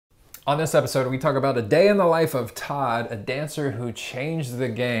On this episode, we talk about a day in the life of Todd, a dancer who changed the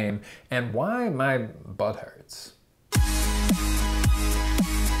game, and why my butt hurts.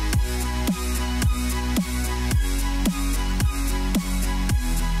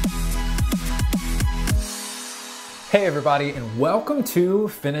 Hey everybody, and welcome to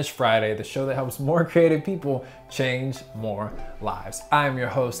Finish Friday, the show that helps more creative people change more lives. I'm your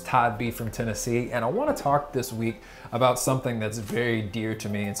host, Todd B from Tennessee, and I want to talk this week about something that's very dear to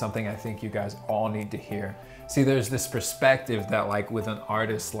me and something I think you guys all need to hear. See, there's this perspective that like with an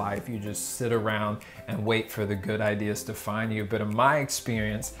artist's life, you just sit around and wait for the good ideas to find you. But in my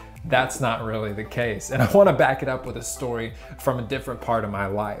experience, that's not really the case. And I want to back it up with a story from a different part of my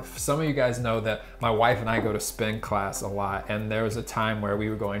life. Some of you guys know that my wife and I go to spin class a lot. And there was a time where we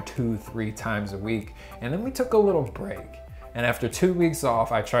were going 2-3 times a week. And then we took a little break. And after 2 weeks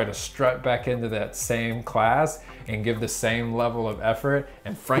off, I tried to strut back into that same class and give the same level of effort.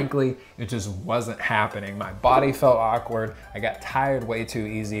 And frankly, it just wasn't happening. My body felt awkward. I got tired way too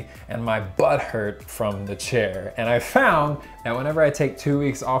easy and my butt hurt from the chair. And I found that whenever I take 2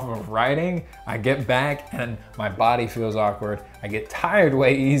 weeks off of writing, I get back and my body feels awkward. I get tired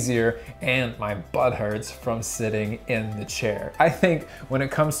way easier and my butt hurts from sitting in the chair. I think when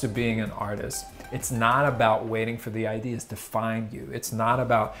it comes to being an artist, it's not about waiting for the ideas to find you. It's not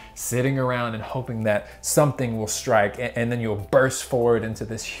about sitting around and hoping that something will strike and then you'll burst forward into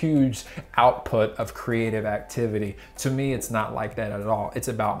this huge output of creative activity. To me, it's not like that at all. It's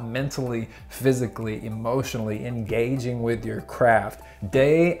about mentally, physically, emotionally engaging with your craft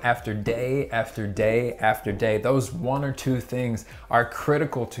day after day after day after day. Those 1 or 2 things are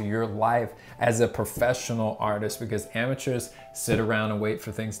critical to your life as a professional artist, because amateurs sit around and wait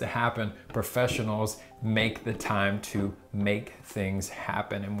for things to happen. Professionals make the time to make things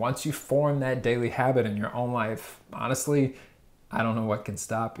happen. And once you form that daily habit in your own life, honestly, I don't know what can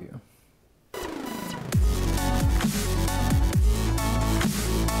stop you. To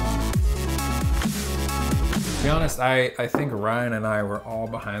be honest, I think Ryan and I were all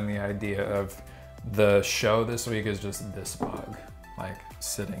behind the idea of the show this week is just this mug, like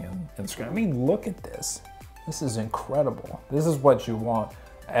sitting in screen. I mean, look at this. This is incredible. This is what you want.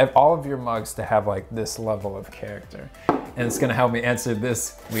 All of your mugs to have like this level of character. And it's gonna help me answer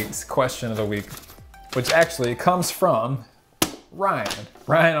this week's question of the week, which actually comes from Ryan.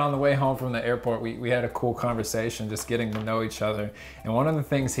 Ryan, on the way home from the airport, we had a cool conversation just getting to know each other. And one of the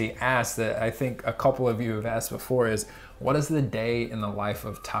things he asked that I think a couple of you have asked before is, what does the day in the life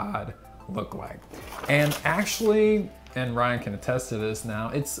of Todd look like? And actually, and Ryan can attest to this now,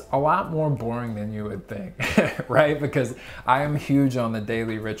 it's a lot more boring than you would think, right? Because I am huge on the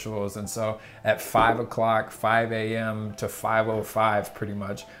daily rituals. And so at 5 o'clock, 5 a.m. to 5:05 pretty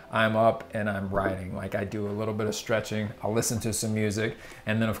much, I'm up and I'm writing. Like I do a little bit of stretching, I'll listen to some music,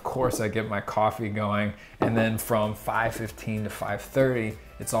 and then of course I get my coffee going. And then from 5:15 to 5:30,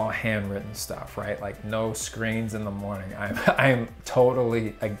 it's all handwritten stuff, right? Like no screens in the morning. I'm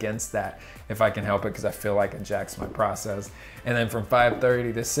totally against that if I can help it, because I feel like it jacks my process. And then from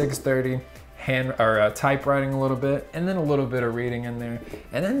 5:30 to 6:30, typewriting a little bit, and then a little bit of reading in there.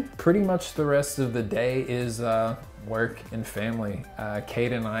 And then pretty much the rest of the day is work and family.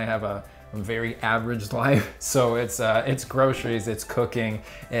 Kate and I have a very average life. So it's groceries, it's cooking,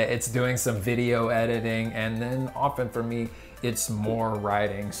 it's doing some video editing, and then often for me, it's more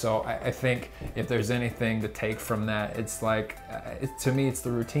writing. So I think if there's anything to take from that, it's like, to me, it's the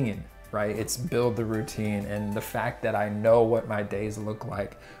routine, right? It's build the routine. And the fact that I know what my days look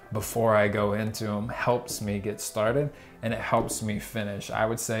like before I go into them helps me get started and it helps me finish. I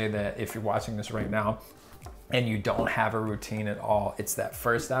would say that if you're watching this right now and you don't have a routine at all, it's that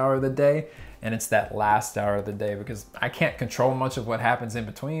first hour of the day and it's that last hour of the day, because I can't control much of what happens in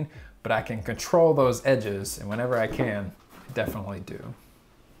between, but I can control those edges. And whenever I can, I definitely do.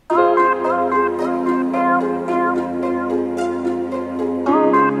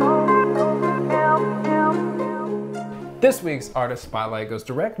 This week's Artist Spotlight goes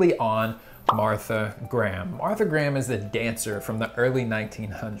directly on Martha Graham. Martha Graham is a dancer from the early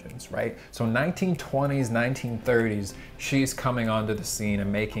 1900s, right? So 1920s, 1930s, she's coming onto the scene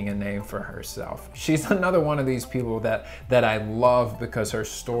and making a name for herself. She's another one of these people that I love because her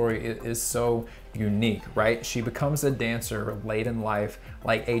story is so unique, right? She becomes a dancer late in life,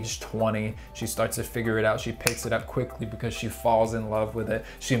 like age 20. She starts to figure it out. She picks it up quickly because she falls in love with it.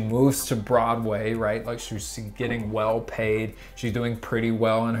 She moves to Broadway, right? Like she's getting well paid. She's doing pretty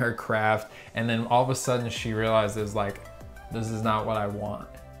well in her craft. And then all of a sudden she realizes like, this is not what I want.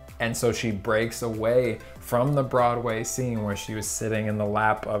 And so she breaks away from the Broadway scene where she was sitting in the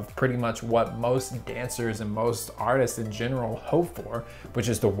lap of pretty much what most dancers and most artists in general hope for, which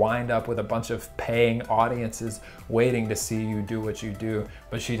is to wind up with a bunch of paying audiences waiting to see you do what you do.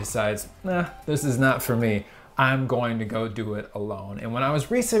 But she decides, nah, this is not for me. I'm going to go do it alone. And when I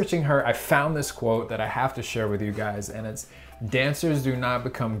was researching her, I found this quote that I have to share with you guys, and it's, dancers do not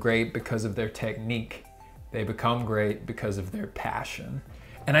become great because of their technique. They become great because of their passion.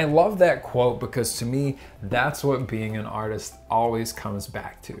 And I love that quote because to me, that's what being an artist always comes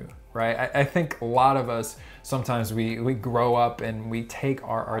back to, right? I think a lot of us, sometimes we grow up and we take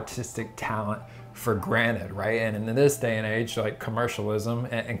our artistic talent for granted, right? And in this day and age, like commercialism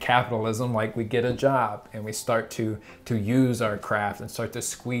and capitalism, like we get a job and we start to use our craft and start to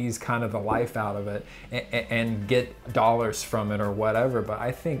squeeze kind of the life out of it and get dollars from it or whatever. But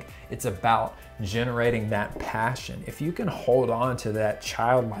I think it's about generating that passion. If you can hold on to that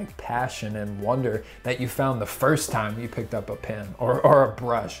childlike passion and wonder that you found the first time you picked up a pen or a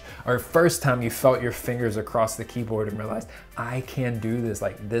brush, or first time you felt your fingers across the keyboard and realized, I can do this,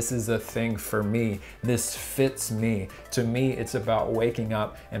 like this is a thing for me, this fits me. To me, it's about waking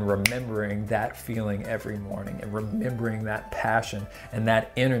up and remembering that feeling every morning and remembering that passion and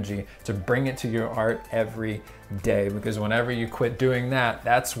that energy to bring it to your art every day. Because whenever you quit doing that,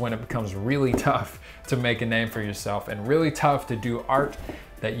 that's when it becomes really tough to make a name for yourself and really tough to do art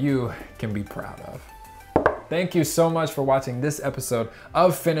that you can be proud of. Thank you so much for watching this episode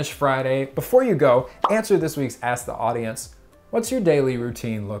of Finish Friday. Before you go, answer this week's Ask the Audience. What's your daily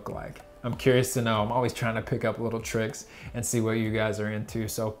routine look like? I'm curious to know. I'm always trying to pick up little tricks and see what you guys are into.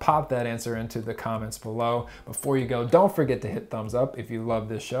 So pop that answer into the comments below. Before you go, don't forget to hit thumbs up if you love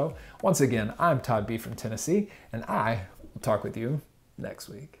this show. Once again, I'm Todd B from Tennessee, and I will talk with you next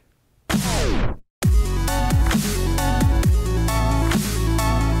week.